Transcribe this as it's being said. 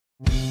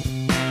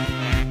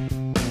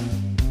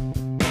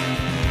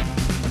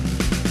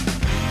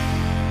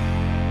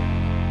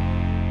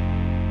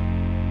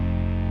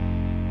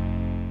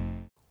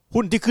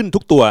หุ้นที่ขึ้นทุ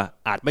กตัว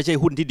อาจไม่ใช่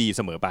หุ้นที่ดีเ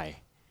สมอไป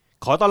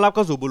ขอต้อนรับเ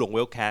ข้าสู่บุหลงเว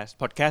ลแคสต์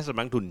พอดแคสต์สำ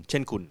นักทุนเช่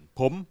นคุณ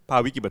ผมภา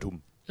วิกิปทุม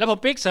และผม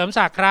ปิ๊กเสริม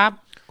ศักดิ์ครับ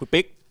คุณ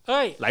ปิ๊ก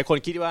หลายคน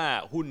คิดว่า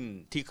หุ้น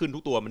ที่ขึ้นทุ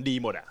กตัวมันดี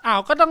หมดอ่ะ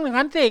ก็ต้องอย่าง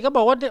นั้นสิก็บ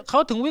อกว่าเขา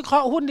ถึงวิเครา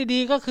ะห์หุ้นดี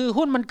ๆก็คือ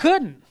หุ้นมันขึ้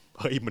น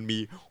มันมี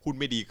หุ้น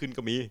ไม่ดีขึ้น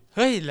ก็มี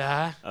เหรอ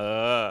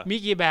มี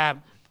กี่แบบ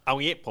เอา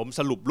งี้ผม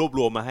สรุปรวบร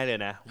วมมาให้เลย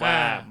นะว่า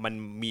มัน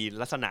มี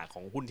ลักษณะข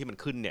องหุ้นที่มัน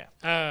ขึ้นเนี่ย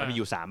มันมีอ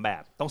ยู่3แบ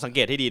บต้องสังเก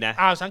ตให้ดีนะ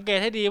สังเกต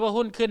ให้ดีว่า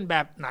หุ้นขึ้นแบ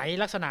บไหน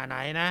ลักษณะไหน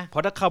นะเพรา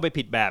ะถ้าเข้าไป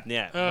ผิดแบบเนี่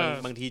ย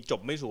บางทีจ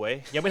บไม่สวย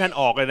ยังไม่ทัน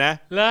ออกเลยนะ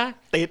เหรอ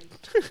ติด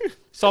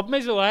ศพไม่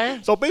สวย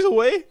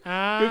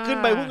คือขึ้น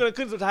ไปหุ้นกัน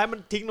ขึ้นสุดท้ายมัน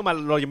ทิ้งลงมา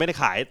เรายังไม่ได้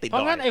ขายติดเพร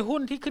าะงั้นไอ้หุ้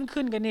นที่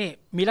ขึ้นกันนี่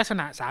มีลักษ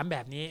ณะ3แบ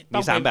บนี้ต้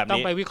อ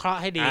งไปวิเคราะห์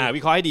ให้ดี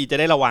วิเคราะห์ให้ดีจะ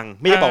ได้ระวัง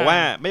ไม่ได้บอกว่า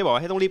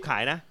ให้ต้องรีบขา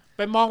ยนะ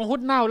ไปมองหุ้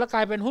นเน่าแล้วกล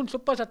ายเป็นหุ้นซุ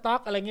ปเปอร์สต็อ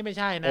กอะไรงี้ไม่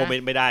ใช่นะ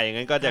ไม่ได้อย่าง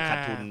นั้นก็จะขาด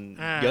ทุน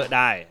เยอะไ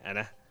ด้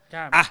นะ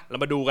เรา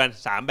มาดูกัน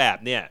3แบบ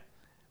เนี่ย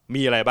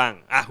มีอะไรบ้าง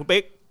คุณ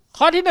ปิ๊ก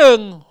ข้อที่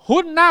1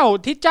หุ้นเน่า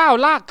ที่เจ้า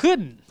ลากขึ้น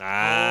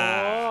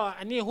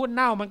อันนี้หุ้นเ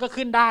น่ามันก็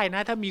ขึ้นได้น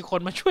ะถ้ามีคน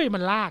มาช่วยมั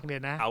นลากเนี่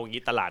ยนะเอาอย่าง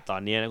นี้ตลาดตอ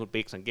นนี้นะคุณ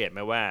ปิ๊กสังเกตไหม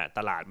ว่าต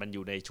ลาดมันอ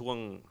ยู่ในช่วง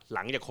ห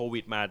ลังจากโควิ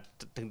ดมา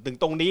ถึง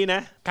ตรงนี้น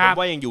ะผม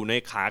ว่ายังอยู่ใน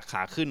ข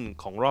าขึ้น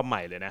ของรอบให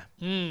ม่เลยนะ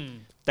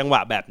จังหว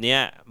ะแบบนี้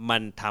มั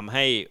นทำใ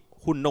ห้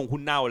หุ้น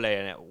เน่าเลย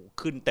เนี่ย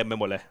ขึ้นเต็มไป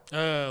หมดเลย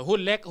หุ้น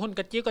เล็กหุ้นก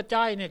ระจิ้วกระ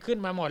จ้อยเนี่ยขึ้น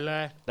มาหมดเล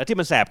ยแล้วที่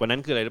มันแสบกว่านั้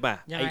นคืออะไรรู้ป่ะ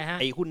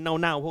ไอ้หุ้นเ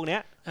น่าพวกเนี้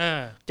ย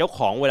เจ้าข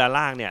องเวลาล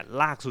ากเนี่ย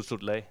ลากสุ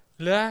ดๆเลย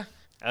เหรอ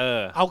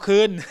เอาคื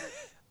น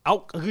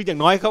คืออย่าง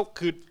น้อยเขา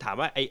คือถาม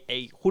ว่าไอ้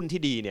หุ้นที่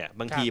ดีเนี่ย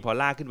บางทีพอ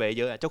ลากขึ้นไป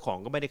เยอะเจ้าของ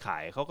ก็ไม่ได้ขา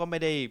ยเขาก็ไม่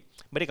ไ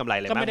ด้กำไรอ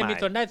ะไรมากมายก็ไม่ได้มี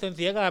ส่วนได้ส่วนเ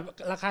สียกับ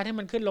ราคาที่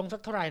มันขึ้นลงสั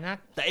กเท่าไหร่นัก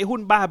แต่ไอ้หุ้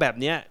นบ้าแบบ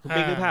เนี้ยคุณไ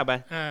ม่คิดภาพไป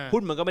หุ้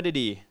นมันก็ไม่ได้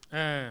ดี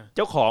เ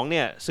จ้าของเ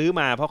นี่ยซื้อ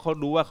มาเพราะเขา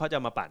รู้ว่าเขาจ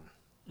ะมาปั่น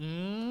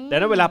แต่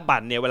ถ้าเวลา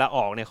ปั่นเนี่ยเวลาอ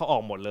อกเนี่ยเขาออ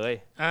กหมดเลย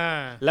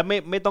แล้ว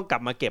ไม่ต้องกลั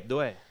บมาเก็บ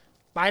ด้วย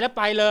ไปแล้ว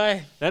ไปเลย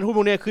นั้นหุ้นพ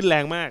วกนี้ขึ้นแร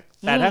งมาก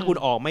แต่ถ้าคุณ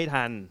ออกไม่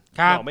ทัน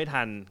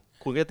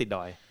คุณก็จะติดด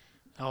อย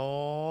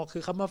คื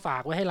อเขามาฝา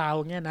กไว้ให้เรา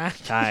เงี้ยนะ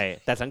ใช่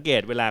แต่สังเก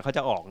ตเวลาเขาจ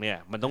ะออกเนี่ย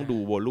มันต้องดู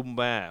โวลุ่ม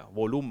ว่าโว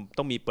ลุ่ม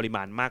ต้องมีปริม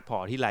าณมากพอ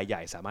ที่รายให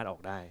ญ่สามารถออ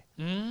กได้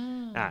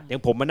อย่า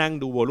งผมมานั่ง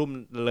ดูโวลุ่ม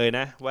เลยน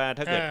ะว่า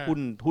ถ้าเกิด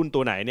หุ้นตั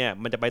วไหนเนี่ย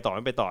มันจะไปต่อไ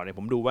ม่ไปต่อเนี่ย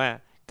ผมดูว่า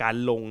การ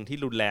ลงที่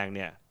รุนแรงเ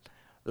นี่ย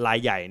ราย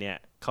ใหญ่เนี่ย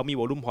เขามีโ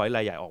วลุ่มพอยต์ร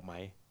ายใหญ่ออกไหม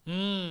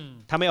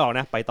ถ้าไม่ออกน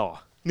ะไปต่อ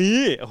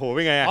นี่โอ้โหเ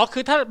ป็นไงคื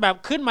อถ้าแบบ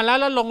ขึ้นมาแล้ว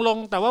ลง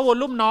แต่ว่าวอล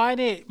ลุ่มน้อย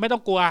นี่ไม่ต้อ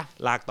งกลัว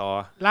ลากต่อ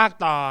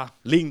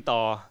ลิงต่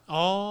อ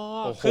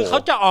คือเขา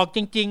จะออกจ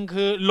ริงๆ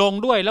คือลง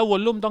ด้วยแล้ววอ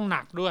ลลุ่มต้องห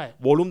นักด้วย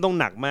วอลลุ่มต้อง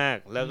หนักมาก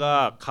แล้วก็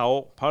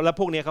เพราะแล้ว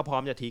พวกนี้เขาพร้อ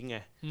มจะทิ้งไง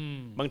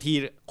บางที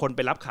คนไป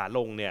รับขาล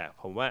งเนี่ย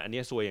ผมว่าอัน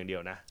นี้ซวยอย่างเดีย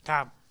วนะค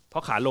รับเพรา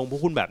ะขาลงพว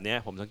กหุ้นแบบนี้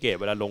ผมสังเกต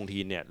เวลาลงที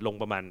เนี่ยลง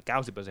ประมาณ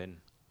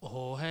 90% โอ้โห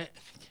ให้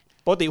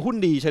ปกติหุ้น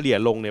ดีเฉลี่ย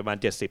ลงเนี่ยประมาณ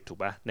70ถูก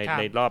ป่ะใ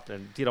นรอบ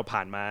ที่เราผ่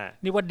านมา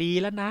นี่ว่าดี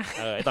แล้วนะ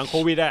ตอนโค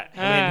วิดอ่ะเ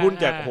ห็นหุ้น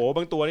จากโหบ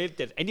างตัวนี่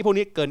ไอ้นี่พวก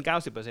นี้เกิน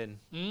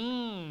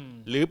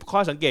 90% หรือข้อ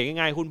สังเกต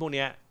ง่ายๆหุ้นพวก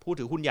นี้ผู้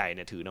ถือหุ้นใหญ่เ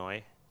นี่ยถือน้อย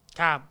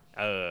ครับ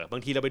บา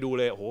งทีเราไปดู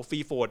เลยโอ้โหฟรี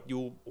โฟลดอ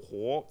ยู่โอ้โห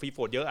ฟรีโฟ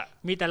ลดเยอะอ่ะ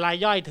มีแต่ราย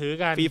ย่อยถือ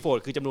กันฟรีโฟลด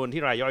คือจำนวน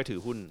ที่รายย่อยถือ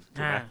หุ้น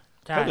ถูกไหม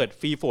ถ้าเกิด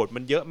ฟรีโฟลดมั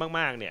นเยอะ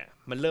มากๆเนี่ย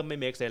มันเริ่มไม่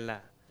เมคเซนส์ล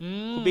ะ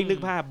คุณปิ๊กนึ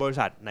กภาพบริ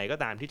ษัทไหนก็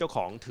ตามที่เจ้าข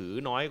องถือ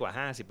น้อยกว่า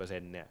 50%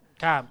 เนี่ย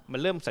มัน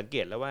เริ่มสังเก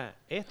ตแล้วว่า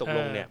ตกล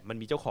งเนี่ยมัน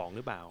มีเจ้าของห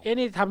รือเปล่า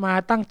นี่ทำมา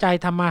ตั้งใจ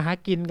ทำมาหา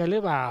กินกันหรื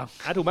อเปล่า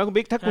ถูกไหมคุณ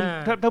ปิ๊กถ้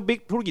าบิ๊ก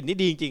ธุรกิจนี้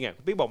ดีจริงๆอ่ะ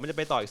คุณปิ๊กบอกมันจะไ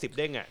ปต่ออีก10เ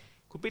ด้งอ่ะ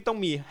คุณปิ๊กต้อง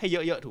มีให้เ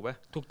ยอะๆถูกไหม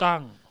ถูกต้อง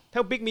ถ้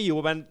าบิ๊กมีอยู่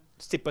ประมาณ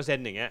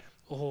 10% อย่างเงี้ย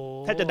โอ้โห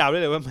ถ้าจะเดาได้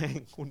เลยว่าแม่ง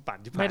หุ้นปั่น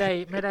ที่ไม่ไ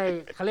ด้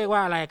เขาเรียกว่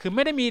าอะไรคือไ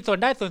ม่ได้มีส่วน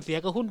ได้ส่วนเสีย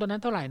กับหุ้นตัวนั้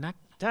นเท่าไหร่นัก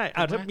ใช่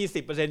ถ้ามี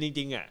 10% จ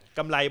ริงๆอ่ะก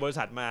ำไรบริ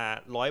ษัทมา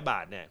100บา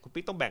ทเนี่ยคุณ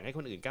ปิ๊กต้องแบ่งให้ค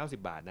นอื่น90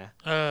บาทนะ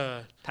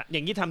อย่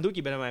างนี้ทำธุรกิ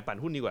จไปทำไมปั่น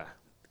หุ้นดีกว่า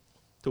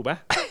ถูกปะ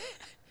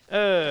โ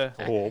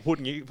อ้โหพูด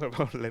งี้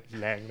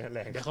แรงนะแร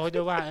งเดี๋ยวเขาจ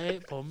ะว่า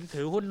ผม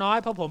ถือหุ้นน้อย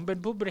เพราะผมเป็น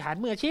ผู้บริหาร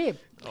มืออาชีพ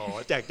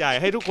แจกจ่าย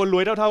ให้ทุกคนร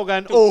วยเท่ากั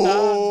นโอ้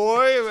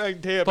ยแบ่ง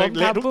เทพแบ่ง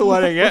เละทุกตัวอ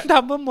ะไรอย่างเงี้ยท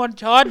ำเพื่อมวล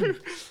ชน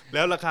แ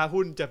ล้วราคา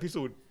หุ้นจะพิ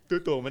สูจน์ด้ว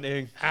ยตัวมันเอ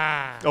ง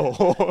โอ้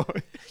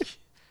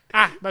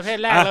ประเภท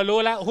แรกเรารู้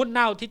แล้วหุ้นเ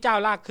น่าที่เจ้า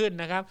ลากขึ้น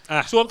นะครับ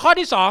ส่วนข้อ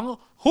ที่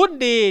2หุ้น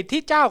ดี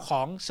ที่เจ้าข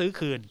องซื้อ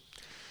คืน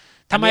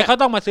ทำไมเขา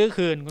ต้องมาซื้อ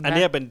คืนอัน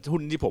นี้เป็นหุ้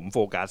นที่ผมโฟ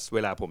กัสเว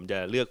ลาผมจะ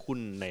เลือกหุ้น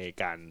ใน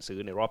การซื้อ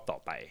ในรอบต่อ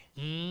ไป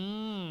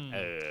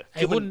ไ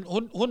อ้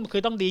หุ้นคื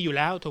อต้องดีอยู่แ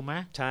ล้วถูกไหม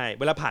ใช่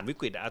เวลาผ่านวิ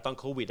กฤตตอน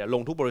โควิดล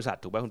งทุกบริษัท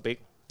ถูกป่ะคุณปิ๊ก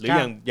หรืออ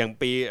ย่าง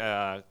ปี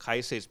ไคร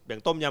ซิสอย่า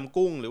งต้มยำ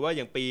กุ้งหรือว่าอ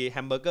ย่างปีแฮ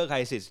มเบอร์เกอร์ไคร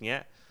ซิสเงี้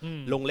ย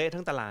ลงเละ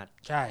ทั้งตลาด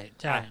ใช่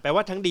แปลว่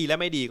าทั้งดีและ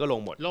ไม่ดีก็ล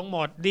งหม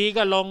ดดี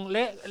ก็ลงเล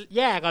ะแ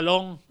ย่ก็ล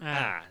ง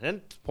นั้น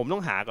ผมต้อ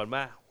งหาก่อนว่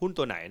าหุ้น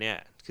ตัวไหนเนี่ย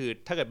คือ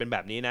ถ้าเกิดเป็นแบ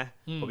บนี้นะ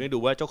ผมจะดู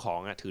ว่าเจ้าของ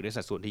ถือใน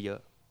สัดส่วนที่เยอะ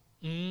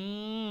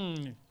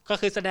ก็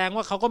คือแสดง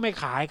ว่าเขาก็ไม่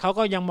ขายเขา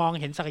ก็ยังมอง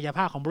เห็นศักยภ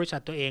าพของบริษั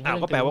ทตัวเอง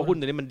ก็แปลว่าหุ้น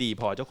ตัวนี้มันดี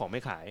พอเจ้าของไ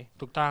ม่ขาย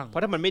ถูกต้องเพรา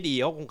ะถ้ามันไม่ดี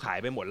เขาคงขาย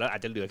ไปหมดแล้วอา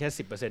จจะเหลือแค่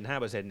 10%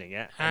 5% อย่างเ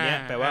งี้ยอันเนี้ย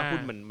แปลว่าหุ้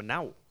นมันเน่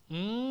า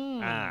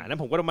นั้น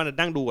ผมก็ต้องมา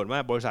นั่งดูก่อนว่า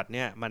บริษัทเ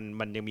นี่ย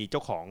มันยังมีเจ้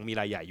าของมี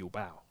รายใหญ่อยู่เป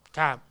ล่าค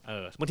รับ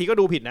บางทีก็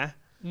ดูผิดนะ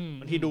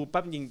บางทีดู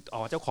ปั๊บยิง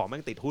เจ้าของแม่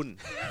งติดหุ้น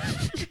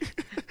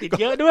ติด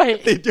เยอะด้วย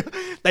ติดเยอะ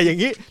แต่อย่าง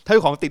นี้ถ้าเจ้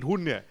าของติดหุ้น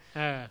เนี่ย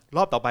ร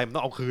อบต่อไปมันต้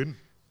องเอาคืน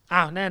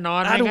แน่นอ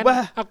นถูกป่ะ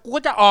กู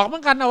ก็จะออกเหมื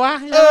อนกันนะวะ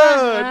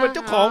เ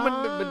จ้าของมัน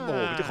โอ้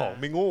เจ้าของ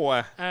ไม่โง่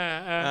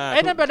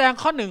นั่นแสดง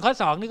ข้อ1ข้อ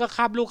2นี่ก็ค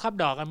าบลูกคาบ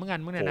ดอกกันเหมือนกั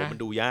นนะมัน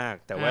ดูยาก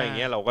แต่ว่าอย่างเ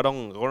งี้ยเราก็ต้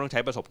องใช้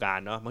ประสบการ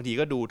ณ์เนาะบางที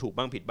ก็ดูถูก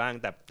บ้างผิดบ้าง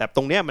แต่ต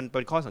รงเนี้ยมันเป็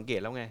นข้อสังเกต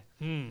แล้วไง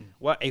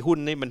ว่าไอ้หุ้น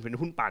นี่มันเป็น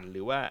หุ้นปั่นห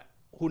รือว่า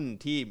หุ้น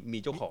ที่มี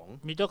เจ้าของ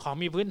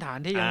มีพื้นฐาน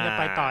ที่ยังจะ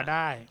ไปต่อไ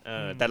ด้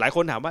แต่หลายค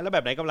นถามว่าแล้วแบ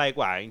บไหนกำไร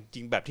กว่าจ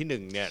ริงแบบ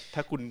ที่1เนี่ยถ้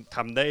าคุณท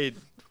ำได้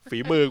ฝี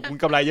มือคุณ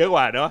กำไรเยอะก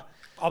ว่าเนาะ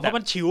เพราะ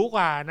มันฉิวก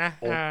ว่านะ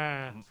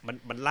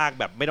มันลาก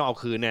แบบไม่ต้องเอา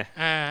คืนเนี่ย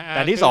แ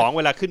ต่ที่2เ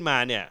วลาขึ้นมา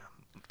เนี่ย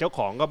เจ้าข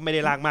องก็ไม่ไ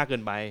ด้ลากมากเกิ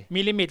นไป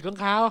มีลิมิตของ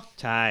เขา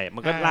ใช่มั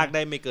นก็ลากไ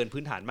ด้ไม่เกิน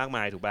พื้นฐานมากม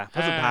ายถูกป่ะเพรา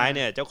ะสุดท้ายเ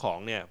นี่ยเจ้าของ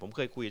เนี่ยผมเค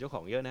ยคุยเจ้าข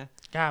องเยอะนะ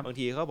บาง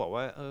ทีเขาบอก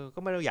ว่าก็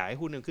ไม่ต้องอยากให้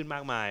หุ้นขึ้นม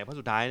ากมายเพราะ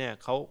สุดท้ายเนี่ย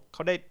เข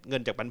าได้เงิ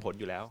นจากปันผล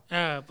อยู่แล้ว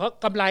เพราะ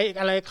กำไร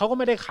อะไรเขาก็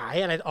ไม่ได้ขาย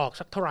อะไรออก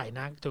สักเท่าไหร่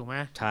นะถูกไหม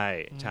ใ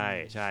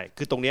ช่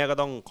คือตรงนี้ก็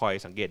ต้องคอย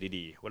สังเกต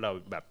ดีๆว่าเรา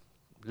แบบ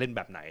เล่นแ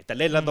บบไหนแต่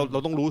เล่นแล้วเรา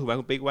ต้องรู้ถูกไหม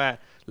คุณปิ๊กว่า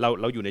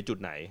เราอยู่ในจุด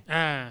ไหน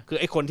คือ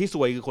ไอ้คนที่ซ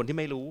วยคือคนที่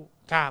ไม่รู้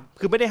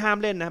คือไม่ได้ห้าม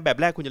เล่นนะแบบ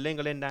แรกคุณจะเล่น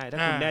ก็เล่นได้ถ้า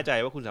คุณแน่ใจ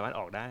ว่าคุณสามารถ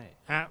ออกได้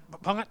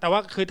เพราะแต่ว่า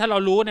คือถ้าเรา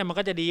รู้เนี่ยมัน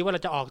ก็จะดีว่าเร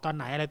าจะออกตอน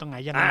ไหนอะไรตรงไหน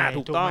ยังไง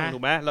ถูกต้องถู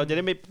กไหมเราจะไ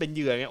ด้ไม่เป็นเห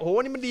ยื่อไงโอ้โห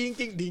นี่มันดีจ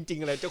ริงดีจริง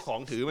อะไรเจ้าของ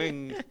ถือแม่ง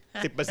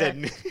 10%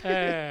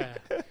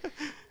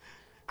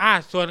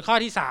 ส่วนข้อ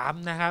ที่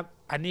3นะครับ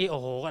อันนี้โอ้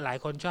โหหลาย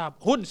คนชอบ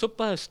หุ้นซุปเ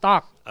ปอร์สต็อ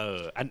ก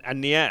อัน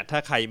เนี้ยถ้า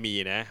ใครมี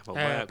นะผม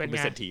ว่าคุณเป็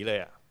นเศรษฐีเลย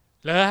เหรอ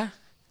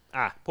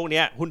พวกเ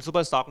นี้ยหุ้นซูเป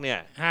อร์สต็อกเนี่ย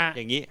อ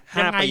ย่างนี้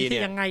5ปีเนี่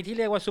ยยังไงที่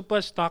เรียกว่าซูเปอ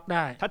ร์สต็อกไ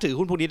ด้ถ้าถือ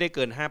หุ้นพวกนี้ได้เ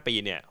กิน5ปี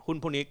เนี่ยหุ้น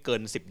พวกนี้เกิ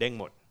น10เด้ง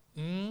หมด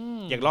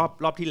อย่าง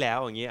รอบที่แล้ว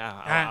อย่างนี้เอ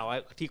า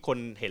ที่คน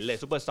เห็นเลย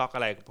ซูเปอร์สต็อกอ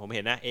ะไรผมเ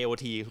ห็นนะ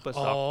AOT ซูเปอร์ส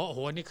ต็อกโอ้โห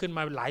นี่ขึ้นม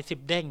าหลาย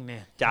10เด้งเนี่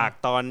ยจาก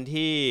ตอน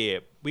ที่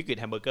วิกฤต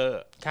แฮมเบอร์เกอ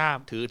ร์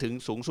ถือถึง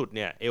สูงสุดเ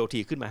นี่ย AOT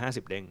ขึ้นมา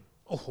50เด้ง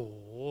โอ้โห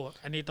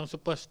อันนี้ต้องซู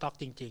เปอร์สต็อก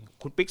จริง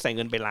ๆคุณปิ๊กใส่เ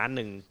งินไปล้าน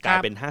นึงกลาย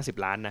เป็น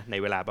50ล้านนะใน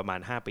เวลาประมาณ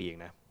5ปีเอ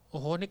งนะโอ้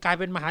โหนี่กลาย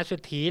เป็นมหาเศร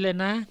ษฐีเลย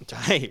นะใ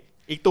ช่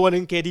อีกตัวห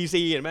นึ่ง KTC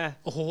เห็นไหม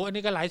โอ้โหอัน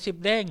นี้ก็หลาย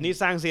10เด้งนี่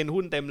สร้างเซียน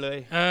หุ้นเต็มเลย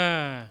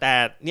แต่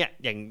เนี่ย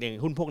อย่าง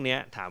หุ้นพวกนี้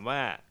ถามว่า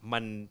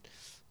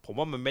ผม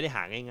ว่ามันไม่ได้ห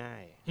าง่า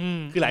ย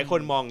ๆคือหลายคน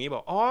มองอย่างนี้บ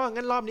อก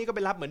งั้นรอบนี้ก็ไป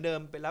รับเหมือนเดิม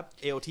ไปรับ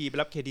AOT ไป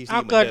รับ KTC เห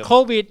มือนเดิมเกิดโค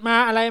วิดมา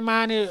อะไรมา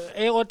เนี่ย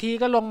AOT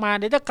ก็ลงมา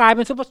เดี๋ยวจะกลายเ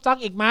ป็นซุปเปอร์สต็อก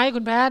อีกไหมคุ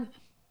ณแพทย์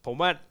ผม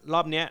ว่าร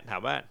อบนี้ถา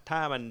มว่าถ้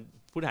ามัน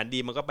พื้นฐานดี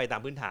มันก็ไปตา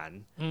มพื้นฐาน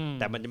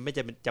แต่มันจ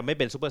ะไม่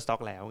เป็นซูเปอร์สต็อ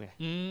กแล้วไง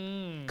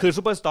คือ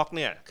ซูเปอร์สต็อกเ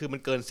นี่ยคือมัน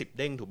เกิน10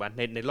เด้งถูกป่ะ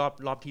ใน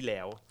รอบที่แ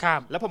ล้ว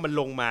แล้วพอมัน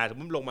ลงมาสม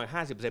มติลงม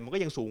า 50% มันก็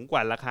ยังสูงกว่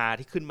าราคา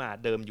ที่ขึ้นมา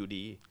เดิมอยู่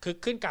ดีคือ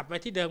ขึ้นกลับไป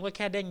ที่เดิมก็แ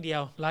ค่เด้งเดีย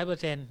ว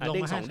 100% ลง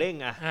มา2เด้ง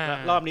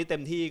รอบนี้เต็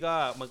มที่ก็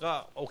มันก็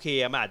โอเค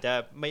มันอาจจะ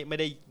ไม่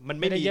ได้มัน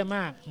ไม่ได้เยอะม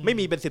ากไม่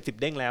มีเป็น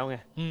10เด้งแล้วไง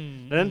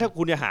ดังนั้นถ้า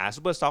คุณจะหา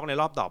ซูเปอร์สต็อกใน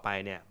รอบต่อไป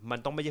เนี่ยมัน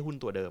ต้องไม่ใช่หุ้น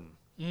ตัวเดิม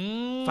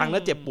ฟังแล้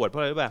วเจ็บปวดเพราะ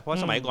อะไรรู้ป่ะเพราะ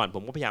สมัยก่อนผ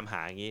มก็พยายามห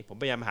าอย่างนี้ผม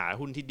พยายามหา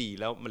หุ้นที่ดี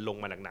แล้วมันลง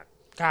มาหนัก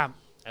ๆครับ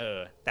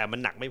แต่มัน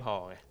หนักไม่พอ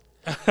ไง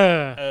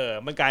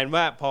มันกลายเป็น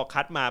ว่าพอ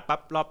คัดมาปั๊บ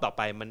รอบต่อไ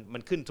ปมั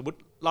นขึ้นสมมติ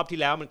รอบที่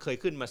แล้วมันเคย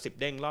ขึ้นมา10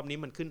เด้งรอบนี้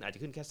มันขึ้นอาจจะ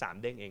ขึ้นแค่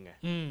3เด้งเองไง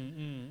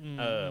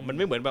มันไ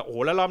ม่เหมือนแบบโอ้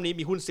แล้วรอบนี้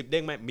มีหุ้น10เด้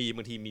งมั้ยมีบ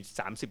างทีมี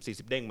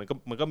30-40เด้งมั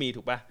นก็มี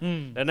ถูกป่ะ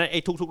ดังนั้นไอ้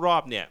ทุกๆรอ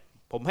บเนี่ย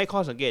ผมให้ข้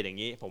อสังเกตอย่าง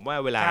นี้ผมว่า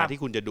เวลาที่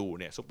คุณจะดู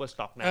เนี่ยซุปเปอร์ส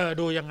ต็อกนะ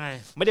ดูยังไง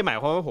ไม่ได้หมาย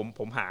ความว่า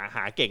ผมห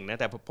าเก่งนะ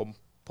แต่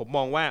ผมม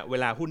องว่าเว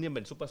ลาหุ้นเนี่ยเ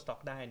ป็นซุปเปอร์สต็อก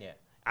ได้เนี่ย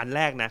อันแร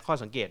กนะข้อ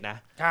สังเกตนะ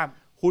ครับ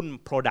หุ้น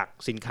product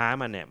สินค้า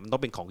มันเนี่ยมันต้อ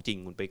งเป็นของจริง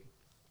คุณปิ๊ก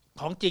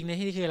ของจริงใน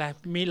ที่นี่คืออะไร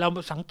มีเรา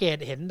สังเกต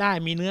เห็นได้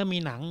มีเนื้อมี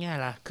หนังเนี่ย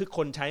ล่ะคือค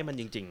นใช้มัน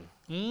จริง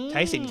ๆใ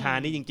ช้สินค้า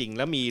นี่จริงๆแ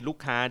ล้วมีลูก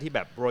ค้าที่แบ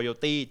บ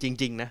royalty จ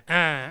ริงๆนะ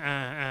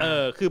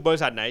คือบริ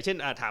ษัทไหนเช่น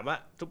ถามว่า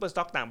ซุปเปอร์ส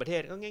ต็อกต่างประเท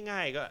ศก็ง่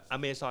ายๆก็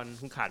Amazon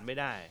คุณขาดไม่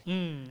ได้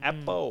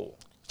Apple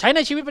ใช้ใน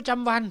ชีวิตประจ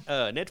ำวัน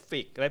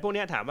Netflix อะไรพวก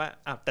นี้ถามว่า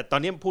แต่ตอ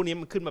นนี้พวกนี้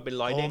มันขึ้นมาเป็น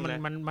100เด้งนะ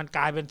มันก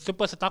ลายเป็นซุปเ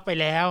ปอร์สต็อกไป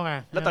แล้วไง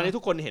แล้วตอนนี้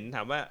ทุกคนเห็นถ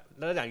ามว่าแ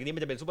ล้วอย่างนี้มั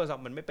นจะเป็นซุปเปอร์สต็อ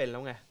กมันไม่เป็นแล้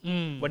วไง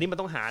วันนี้มัน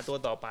ต้องหาตัว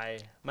ต่อไป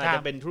มันจะ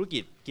เป็นธุรกิ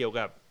จเกี่ยว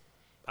กับ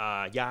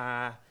ยา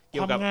เกี่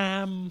ยวกับงา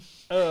ม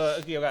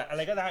เกี่ยวกับอะไ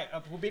รก็ได้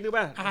คุณปิ๊กนึก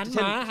ป่ะอาหารหม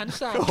าอาหาร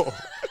สัตว์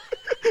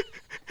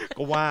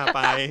ก็ว่าไป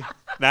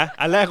นะ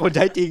อันแรกคนใ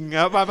ช้จริงค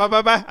รับไ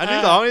ปอันที่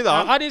2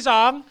ข้อที่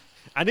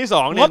2อันที่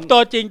2เนี่ยงบตั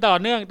วจริงต่อ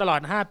เนื่องตลอ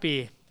ด5ปี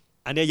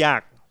อันนี้ยา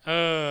ก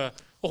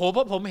โอ้โหเพร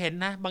าะผมเห็น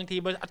นะบางที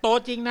โต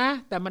จริงนะ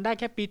แต่มันได้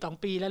แค่ปี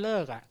2ปีแล้วเลิ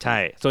กใช่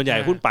ส่วนใหญ่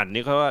หุ้นปั่น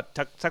นี่เขาว่า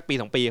สักปี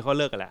2ปีเขา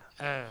เลิกกันแล้ว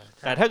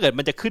แต่ถ้าเกิด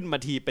มันจะขึ้นมา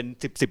ทีเป็น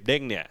10เด้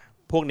งเนี่ย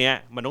พวกเนี้ย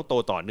มันต้องโต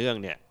ต่อเนื่อง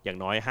เนี่ยอย่าง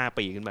น้อย5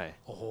ปีขึ้นไป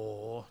โอ้โห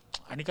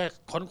อันนี้ก็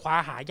ค้นคว้า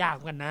หายากเห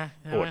มือนกันนะ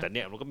โอ้แต่เ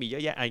นี่ยมันก็มีเยอ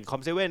ะแยะคอ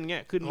มเซเว่นเงี้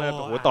ยขึ้นมาโ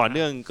อ้โหต่อเ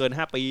นื่องเกิน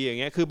5ปีอย่าง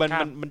เงี้ยคือมั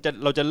นจะ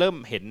เราจะเริ่ม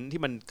เห็น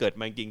ที่มันเกิด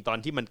มาจริงตอน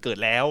ที่มันเกิด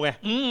แล้วไง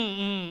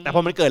แต่พ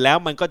อมันเกิดแล้ว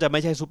มันก็จะไ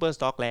ม่ใช่ซูเปอร์ส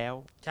ต็อกแล้ว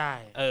ใช่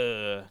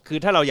คือ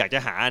ถ้าเราอยากจะ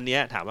หาอันเนี้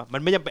ยถามว่ามั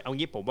นไม่จำเป็นเอา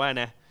งี้ผมว่า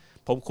นะ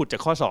ผมขุดจา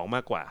กข้อ2ม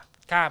ากกว่า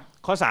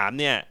ข้อ3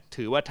เนี่ย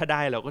ถือว่าถ้าไ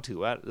ด้เราก็ถือ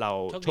ว่าเรา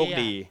โชค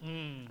ดี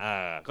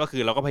ก็คื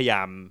อเราก็พยาย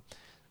าม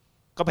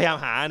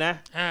หานะ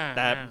แ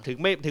ต่ถึง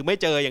ไม่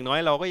เจออย่างน้อย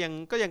เราก็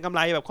ยังกำไ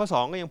รแบบข้อ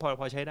2ก็ยัง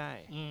พอใช้ได้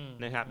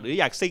นะครับหรือ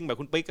อยากซิ่งแบบ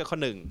คุณปิ๊กก็ข้อ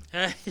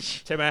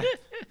1ใช่ไหม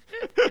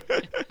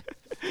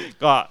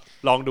ก็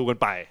ลองดูกัน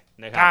ไป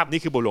นะครับนี่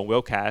คือบัวหลวงเว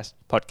ลแคสต์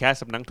พอดแคส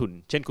ต์สำนักทุน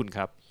เช่นคุณค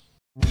รับ